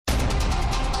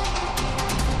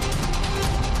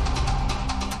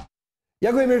Ja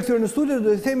ku jemi rikthyer në studio,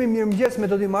 do të themi mirëmëngjes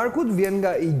Metodi Markut, vjen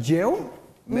nga IGJEUM,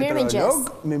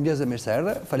 meteorolog. Mirëmëngjes dhe mirë se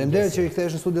erdhe. Faleminderit që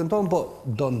rikthehesh në studion tonë, po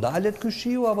do ndalet ky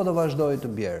shiu apo do vazhdojë të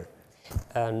bjerë?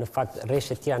 Në fakt,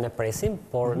 reshjet tjera ne presim,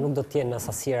 por nuk do t'jenë në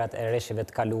sasirat e reshjeve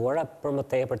të kaluara, për më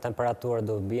tepër temperaturët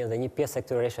do bien dhe një pjesë e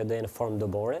këtyre reshjeve do jenë në formë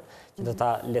dobore, që do ta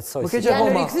lehtësojë.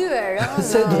 Janë rikthyer,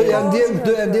 se do ja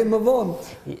ndjem më vonë.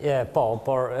 Po,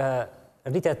 por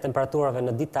rritja e temperaturave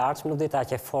në ditë të ardhshme nuk do të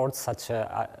aq e fortë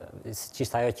siç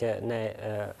ishte ajo që ne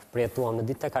përjetuam në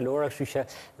ditët e kaluara, kështu që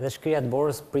dhe shkria e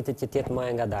borës pritet që të jetë më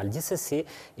e ngadalë. Gjithsesi,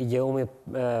 IGJEUM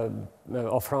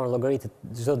ofron llogaritë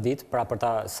çdo ditë për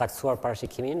ta saktësuar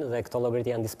parashikimin dhe këto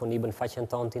llogaritë janë disponibël në faqen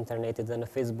tonë të internetit dhe në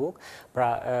Facebook.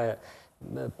 Pra,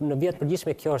 në vjet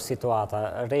përgjithshme kjo është situata.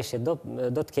 Reshje do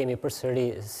të kemi përsëri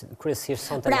kryesisht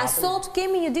sonte natën. Pra sot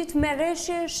kemi një ditë me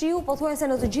reshje shiu, pothuajse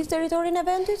në të gjithë territorin e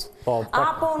vendit?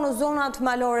 Apo në zonat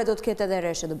malore do të ketë edhe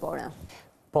reshje dëbore?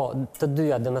 Po, të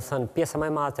dyja, domethënë pjesa më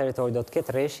e madhe e territorit do të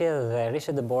ketë reshje dhe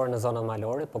reshje dëbore në zonat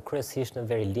malore, po kryesisht në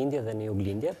verilindje dhe në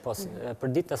juglindje, po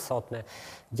për ditën e sotme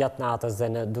gjatë natës dhe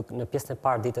në pjesën e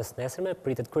parë ditës nesërme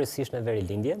pritet kryesisht në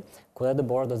verilindje, ku dhe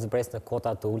dëbore do të zbresë në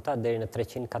kota të ulta deri në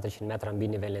 300-400 metra mbi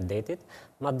nivelin e detit,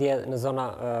 madje në zona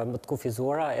më të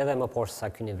kufizuara edhe më poshtë sa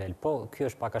ky nivel. Po, ky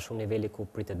është pak a shumë niveli ku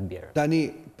pritet bjerë. Tani,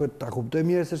 për ta kuptoj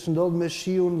mirë se ç'ndodh me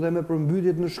shiun dhe me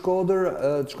përmbytjet në Shkodër,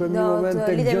 të shkojmë një moment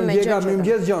tek Gjon Gjeka.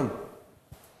 Mirëmëngjes Gjon.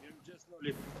 Mirëmëngjes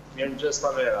Loli. Mirëmëngjes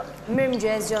Pamela.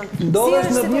 Mirëmëngjes Gjon.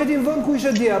 Ndodhesh në të njëjtin vend ku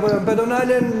ishe dje apo në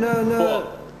pedonalen në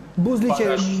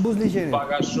Buzliqenin? Pak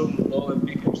a shumë ndodhem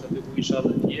pikërisht aty ku isha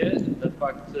edhe dje, në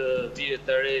fakt vije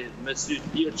të re me sy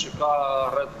të lirë që ka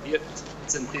rreth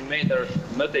 10 cm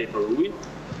më tepër ujë.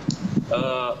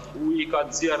 Uji ka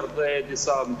nxjerrë dhe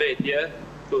disa mbetje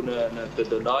këtu në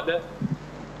pedonale.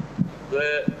 Dhe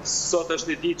sot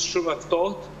është një ditë shumë e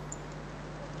ftohtë.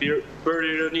 Për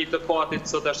ironi të fatit,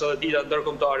 sot është edhe dita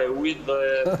ndërkombëtare e ujit dhe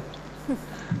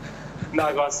na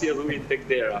ka sjellë ujin tek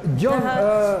dera. Gjon,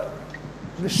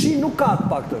 shi nuk ka të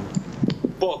paktën.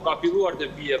 Po, ka filluar të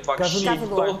bie pak shi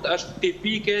ftohtë, është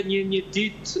tipike një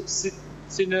ditë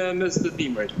si në mes të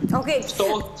dimrit. Okej.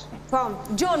 Ftohtë. Po,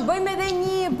 Gjon, bëjmë edhe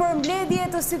një përmbledhje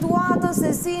të situatës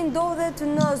se si ndodhet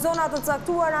në zonat të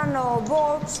caktuara në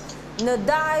Oboç, në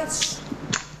Dajç.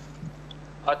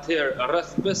 Atëherë,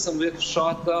 rreth 15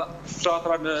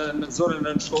 fshatra në zonën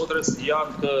e Shkodrës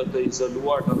janë të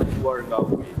izoluar, të ndërtuar nga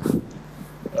uji.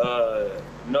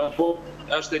 Në Oboç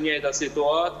është e njëjta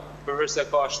situatë, përveç se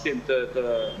ka shtim të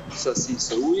sasisë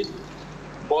së ujit,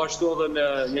 po ashtu edhe në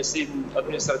njësinë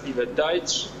administrative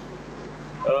Dajç.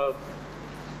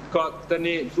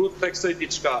 Tani duhet të theksoj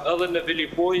diçka, edhe në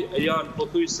Velipoj janë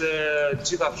pothuajse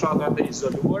gjitha fshatrat e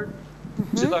izoluar.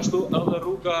 Gjithashtu edhe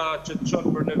rruga që të çon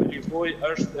për në Velipoj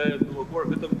është bllokuar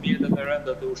vetëm mjetet e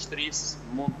rënda të ushtrisë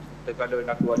mund të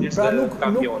kalojnë aktualisht dhe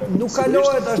kamionët. Nuk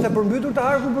kalohet, është e përmbytur të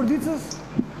arku i Përditës?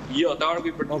 Jo, të arku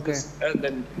i Përditës ende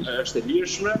është e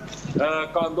lirshme.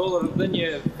 Ka ndodhur edhe një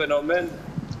fenomen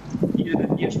i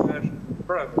rëndësishëm,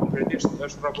 pra konkretisht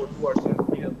është raportuar se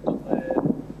ndodh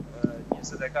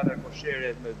 24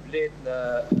 koshere me blet në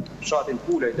fshatin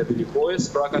Pulej të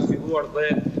Velipojës, pra ka filluar dhe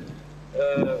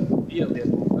vjedhje.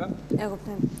 E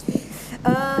kuptoj.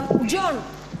 Gjon,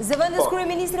 Zëvendës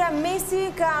Kryeministra Mesi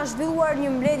ka zhvilluar një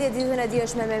mbledhje ditën e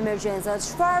djeshme me emergjenca.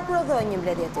 Çfarë prodhoi një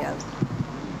mbledhje tillë?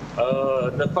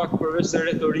 Në fakt përveç se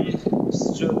retorikës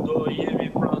që do jemi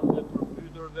pranë të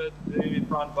përmbyturve, do jemi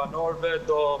pranë banorëve,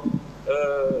 do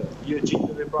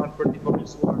gjitemi pranë për t'i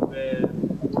furnizuar me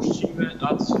ushqime,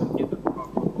 atë që tjetër nuk ka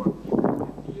përkuar.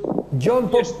 Gjon,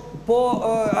 po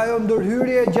ajo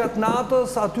ndërhyrje gjatë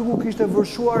natës, aty ku kishte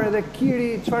vërshuar edhe Kiri,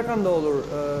 çfarë ka ndodhur?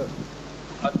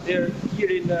 Atëherë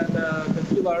Kiri në të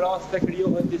tilla raste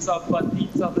krijohen disa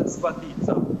batica dhe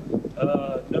zbatica.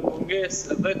 Në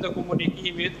mungesë dhe të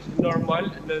komunikimit normal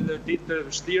në ditë të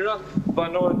vështira,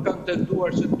 banorët kanë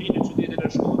tentuar që të vinë qytetin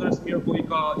e Shkodrës, mirë po i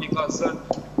ka zënë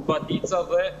batica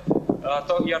dhe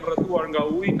ato janë rrethuar nga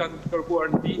uji, kanë kërkuar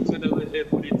ndihmën edhe e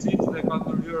policisë dhe kanë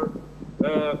ndërhyrë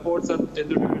forcat e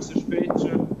ndërhyrjes së shpejtë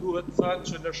që duhet thënë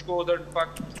që në Shkodër në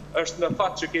fakt është në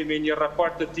fat që kemi një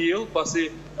raport të tillë, pasi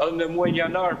edhe në muajin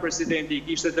janar presidenti i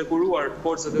kishte detyruar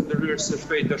forcat e ndërhyrjes së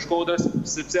shpejtë të Shkodrës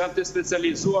sepse janë të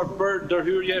specializuar për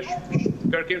ndërhyrje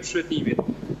kërkim shpëtimit.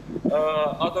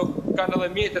 Ato kanë edhe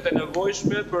mjetet e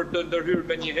nevojshme për të ndërhyrë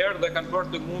me njëherë dhe kanë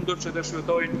bërë të mundur që të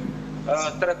shpëtojnë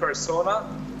 3 persona.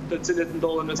 të cilët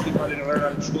ndodhen në spitalin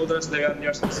Rural të Shkodrës dhe janë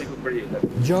njerëz të rrezikut për jetën.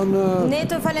 Gjon, ne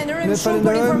të falenderojmë shumë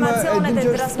për informacionet e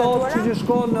transmetuara.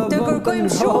 Të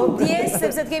kërkojmë shumë pjesë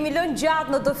sepse të kemi lënë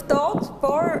gjatë në të ftohtë,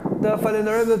 por të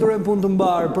falenderojmë dhe të urojmë punë të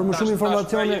mbar. Për më shumë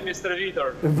informacione.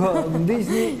 Po,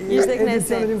 ndiqni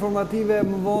edicionet informative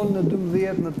më vonë në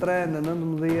 12, në 3, në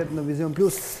 19 në Vizion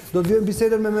Plus. Do të vijmë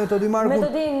bisedën me Metodi Marku.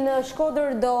 Metodi, në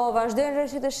Shkodër do vazhdojnë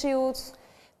reshjet e shiut?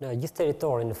 Në gjithë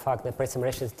teritorin, në fakt, ne presim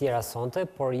reshjet të tjera sonte,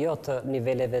 por jo të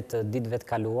niveleve të ditëve të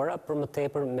kaluara, për më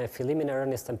tepër me fillimin e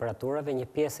rënies temperaturave, një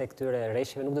pjesë e këtyre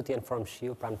reshjeve nuk do të jenë formë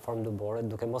shiu, pra në formë dubore,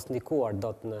 duke mos ndikuar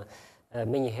dot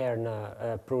me njëherë në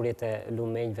prurjet e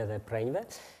lumenjve dhe prenjve,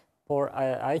 por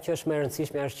ajo që është më e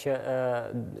rëndësishme është që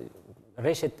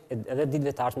reshjet edhe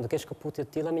ditëve të ardhshme do kesh shkëputje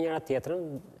të tilla me njëra tjetrën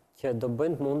që do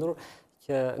bëjnë të mundur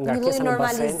që ngarkesa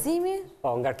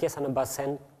në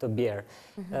basen të bjerë.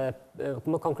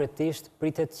 Më konkretisht,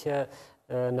 pritet që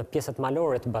në pjesët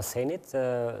malore të basenit,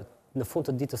 në fund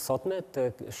të ditës sotme,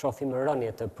 të shohim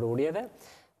rënje të prurjeve,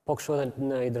 po kështu edhe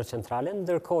në hidrocentralen,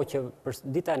 ndërkohë që për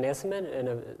dita e nesme,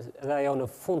 edhe ajo në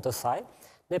fund të saj,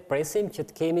 ne presim që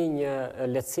të kemi një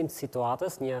lehtësim të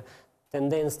situatës, një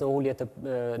tendencë në ulje të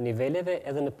niveleve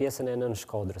edhe në pjesën e nën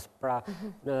Shkodrës. Pra,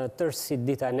 në tërësi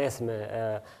dita e nesme,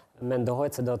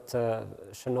 mendohet se do të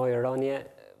shënojë rënje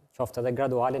qoftë edhe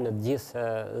graduale në gjithë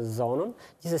zonën.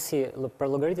 Gjithsesi, për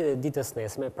llogaritë e ditës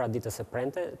nesme, pra ditës së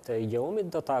premte të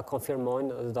IGJEUM-it, do ta konfirmojnë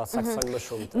dhe do ta saksojnë më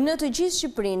shumë. Në të gjithë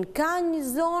Shqipërinë, ka një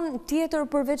zonë tjetër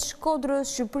përveç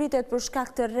Shkodrës që pritet për shkak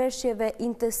të reshjeve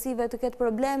intensive të ketë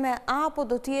probleme, apo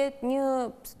do të jetë një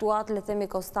situatë, le të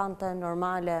themi, konstante,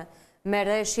 normale, me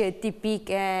reshje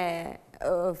tipike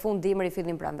fund-dimri,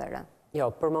 fillim pranvere? Jo,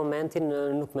 për momentin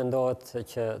nuk mendohet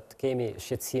që të kemi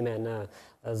shqetësime në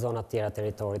zonat tjera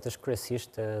teritorit, është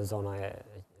kryesisht zona e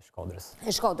Shkodrës.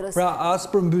 Pra, as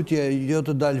përmbytje, jo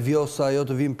të dalë vjosa, jo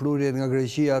të vinë prurjet nga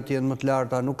Greqia, të jenë më të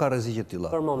larta, nuk ka rreziqe të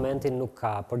tilla? Për momentin nuk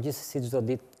ka, por gjithsesi çdo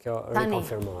ditë kjo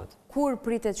rikonfirmohet. Kur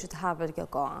pritet që të hapet kjo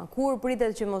koha? Kur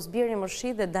pritet që mos bjerë më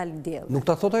shi dhe dalë diell? Nuk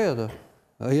ta thot ajo atë.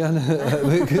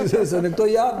 Në këto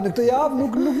javë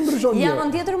nuk ndryshon gjë.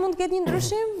 Javën tjetër mund të ketë një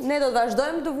ndryshim? Ne do të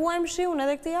vazhdojmë të vuajmë shiun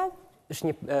edhe këtë javë?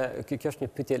 Kjo është një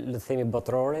pyetje, le të themi,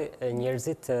 botërore.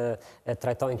 Njerëzit e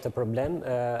trajtojnë këtë problem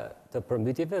të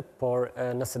përmbytjeve, por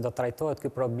nëse do trajtohet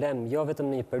ky problem jo vetëm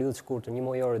në një periudhë të shkurtër, 1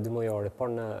 mujore, 2 mujore, por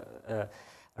në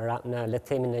le të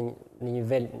themi në një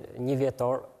nivel 1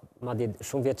 vjetor, madje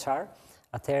shumë vjeçar,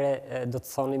 atëherë do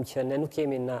të thonim që ne nuk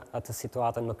jemi në atë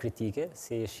situatën më kritike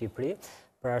si Shqipëri,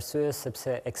 për arsye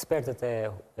sepse ekspertët e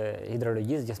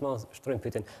hidrologjisë gjithmonë shtrojnë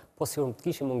pyetjen, po sigur të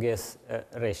kishim mungesë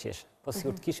reshjesh, po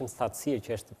sigur të kishim thatësirë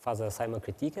që është faza e saj më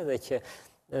kritike dhe që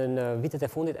në vitet e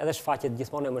fundit edhe shfaqet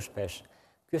gjithmonë më shpesh.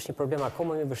 Ky është një problem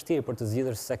akoma më i vështirë për të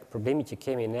zgjidhur se problemi që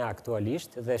kemi ne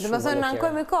aktualisht dhe shumë. Do të thonë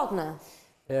ankojmë kot ne.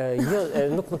 Jo,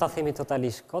 nuk mund ta themi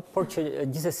totalisht kot, por që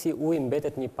gjithsesi uji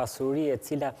mbetet një pasuri e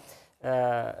cila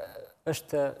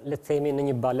është, le të themi, në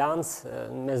një balancë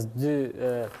mes dy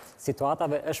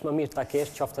situatave, është më mirë ta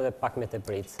kesh qoftë edhe pak me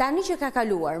teprit. Tani që ka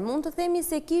kaluar, mund të themi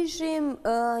se kishim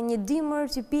një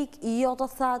dimër tipik jo të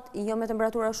thatë, jo me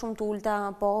temperatura shumë të ulta,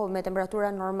 po me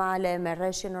temperatura normale, me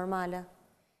rreshje normale?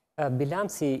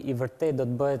 Bilanci i vërtet do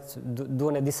të bëhet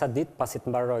duhen e disa ditë pasi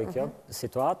të mbaroj kjo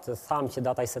situatë. Thamë që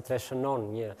data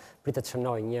 23 pritet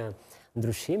shënoj një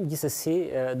ndryshim, gjithsesi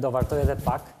do vartoj edhe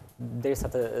pak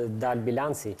derisa të dalë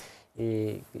bilanci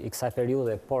i kësaj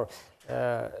periudhe, por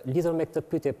lidhur me këtë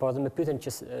pyetje, por edhe me pyetjen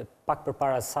që pak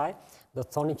përpara saj, do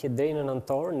të thoni që deri në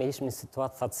nëntor ne ishim në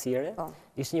situatë thatësire,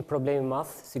 ishte një problem i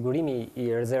madh, sigurimi i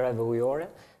rezervave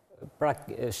ujore. Pra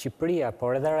Shqipëria,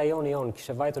 por edhe rajoni jonë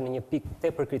kishte vajtur në një pikë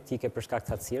tepër kritike për shkak të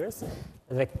thatësirës,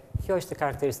 dhe kjo ishte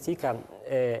karakteristika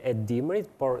e dimrit,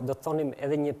 por do të thonim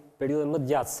edhe një periudhë më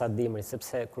gjatë sa dimri,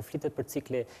 sepse kur flitet për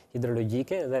cikle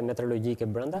hidrologjike dhe meteorologjike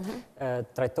brenda,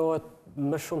 trajtohet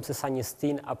më shumë se sa një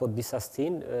stin apo disa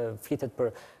stin, flitet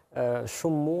për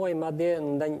shumë muaj, madje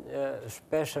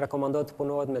shpesh rekomandohet të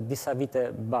punohet me disa vite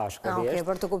bashkë. Okej,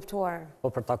 për të kuptuar. Po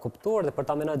për ta kuptuar dhe për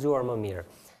ta menaxhuar më mirë.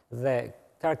 Dhe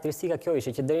karakteristika kjo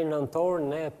ishte që deri në nëntor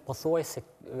ne pothuajse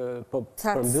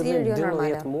përmbyllim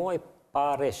 12 muaj pa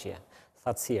reshje,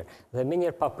 thatësirë. Dhe me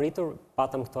njërë papritur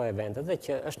patëm këto evente dhe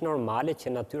që është normale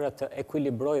që natyra të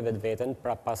ekuilibrojë vetveten,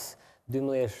 pra pas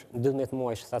 12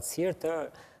 muajsh thatësirë të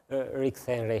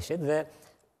rikthehen reshjet dhe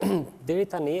deri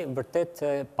tani vërtet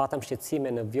patëm shqetësime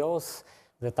në Vjos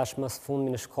dhe tashmë së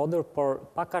fundmi në Shkodër, por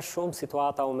pak a shumë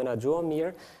situata u menaxhua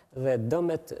mirë dhe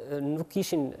dëmet nuk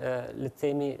ishin, le të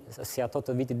themi, si ato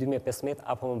të vitit 2015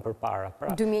 apo më përpara.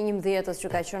 2011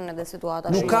 që ka qenë edhe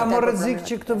situata. Nuk ka më rrezik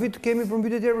që këtë vit kemi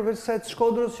përmbytje tjetër përveç kësaj të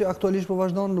Shkodrës, që aktualisht po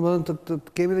vazhdon, domethënë të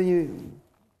kemi edhe një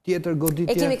tjetër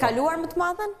goditje? E kemi kaluar më të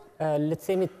madhen? Le të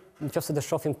themi, nëse do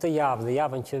shohim këtë javë dhe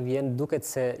javën që vjen, duket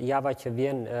se java që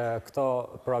vjen këto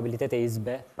probabilitete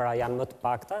izbe, pra janë më të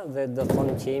pakta dhe do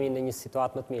thonim që jemi në një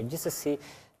situatë më të mirë. Gjithsesi,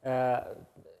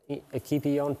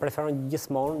 ekipi jonë preferon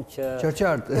gjithmonë që...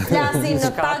 Qartë. Flasim në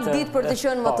pak ditë për të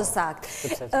qenë më të saktë.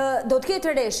 Do të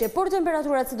ketë reshje, por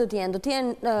temperaturat si do të jenë? Do të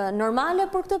jenë normale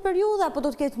për këtë periudhë, apo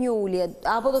do të ketë një ulje?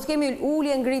 Apo do të kemi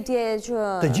ulje, ngritje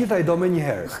që... Të gjitha i do me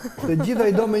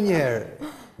njëherë.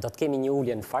 Do të kemi një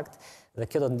ulje në fakt, dhe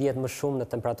kjo do të ndihet më shumë në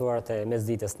temperaturat e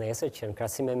mesditës nesër, që në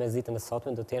krahasim me mesditën e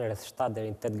sotme do të jenë rreth 7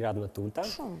 deri në 8 gradë më të ulta.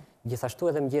 Gjithashtu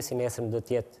edhe mëngjesi nesër do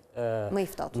të jetë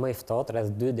më i ftohtë,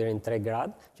 rreth 2 deri në 3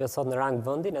 gradë, që sot në rang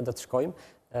vendi ne do të shkojmë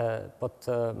po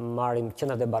të marrim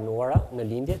qendrat e banuara në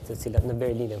lindje, të cilat në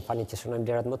veri lindje, falni që shënojmë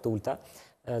vlerat më të ulta,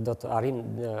 do të arrim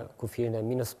në kufirin e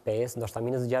 -5, ndoshta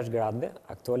 -6 gradëve.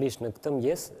 Aktualisht në këtë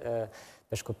mëngjes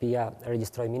Peshkopia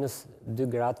regjistroi -2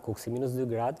 gradë, Kuksi -2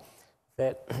 gradë,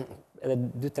 dhe edhe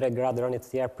 2-3 gradë rënje të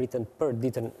tjera priten për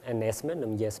ditën e nesme në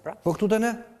mëngjes pra. Po këtu të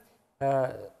ne?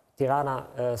 Tirana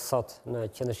sot në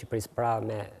qendër Shqipërisë pra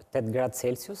me 8 gradë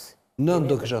Celsius. 9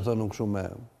 do kisha thënë unë kështu me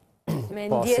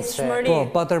ndjeshmëri. Po,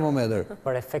 pa termometër.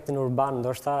 Për efektin urban,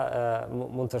 ndoshta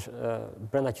mund të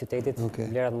brenda qytetit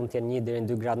vlerat mund të jenë 1 deri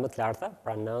në 2 gradë më të larta,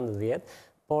 pra 9-10,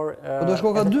 por do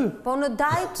shko ka 2. Po në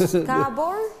dajt ka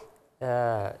borë?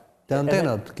 Te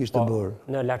antenat kishte borë.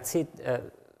 Në lartësi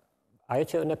ajo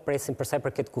që ne presim për sa i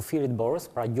përket kufirit borës,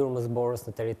 pra gjurmës borës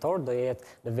në territor, do jetë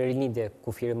në verilindje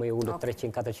kufiri më i ulët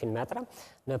 300-400 metra.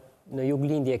 Në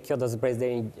juglindje kjo do zbres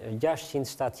deri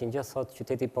 600-700, gjithë sot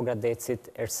qyteti Pogradecit,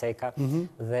 Erseka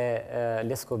dhe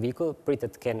Leskoviku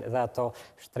pritet të kenë dhe ato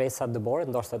shtresa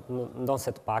dëbore,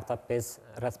 ndonse të pakta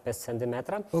rreth 5 cm.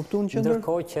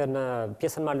 Ndërkohë që në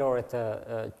pjesën malore të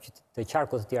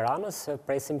qarkut të Tiranës,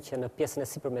 presim që në pjesën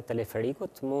e sipërme të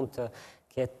teleferikut mund të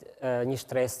ketë një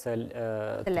shtres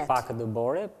të pakët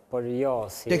dëbore, por jo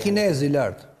si... Te kinezi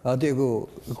lartë, atje ku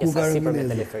ka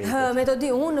rëmënezi.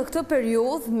 Metodi, unë në këtë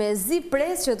periudhë me zi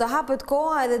pres që të hapët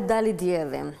koha edhe të dali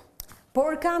djedhi.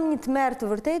 Por kam një të merë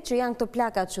të vërtet që janë këto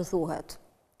plakat që thuhet.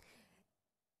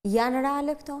 Janë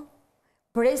reale këto?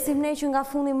 Presim ne që nga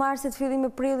fundi marsit, fillim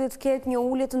e prillit, ketë një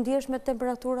ullje të ndjeshme të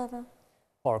temperaturave?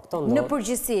 Në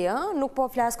përgjithësi, nuk po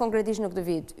flasë konkretisht në këtë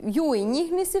vit. Ju i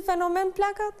njihni si fenomen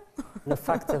plakat? Në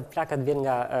fakt, plakat vjen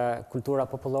nga kultura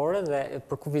popullore dhe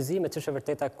për kufizime, që është e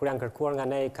vërteta, kur janë kërkuar nga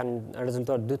ne, kanë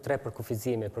rezultuar 2-3 për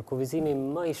kufizime. Për kufizimi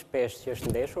më i shpesh që është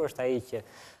ndeshur, është ai që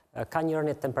ka një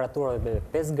rënje temperaturave me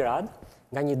 5 gradë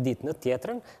nga një ditë në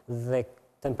tjetrën dhe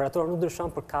temperatura nuk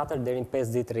ndryshon për 4 deri në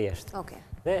 5 ditë rresht.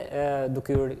 Dhe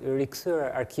duke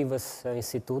rikthyer arkivës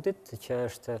institutit, që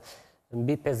është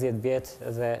mbi 50 vjetë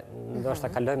dhe ndoshta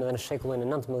kalojmë edhe në shekullin e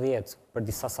 19 për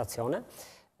disa stacione,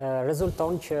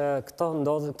 rezulton që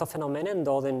këto fenomene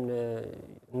ndodhin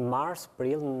në mars,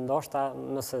 prill, ndoshta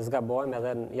nëse zgabojmë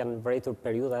edhe janë vërejtur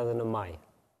periudha edhe në maj.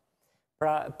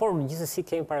 Por gjithsesi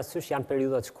kemi parasysh janë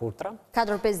periudha të shkurtra.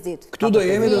 4-5 ditë. Këtu do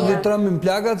jemi do të tramin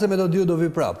plakat se Metodiu do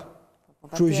vi prap.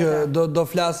 Kështu që do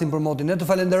flasim për motin. Ne të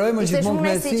falenderojmë gjithmonë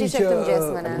kënaqësi që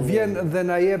vjen dhe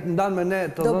na jep ndan me ne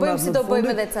të dhënat në fundit. Do bëjmë si do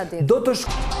bëjmë edhe ca ditë. Do të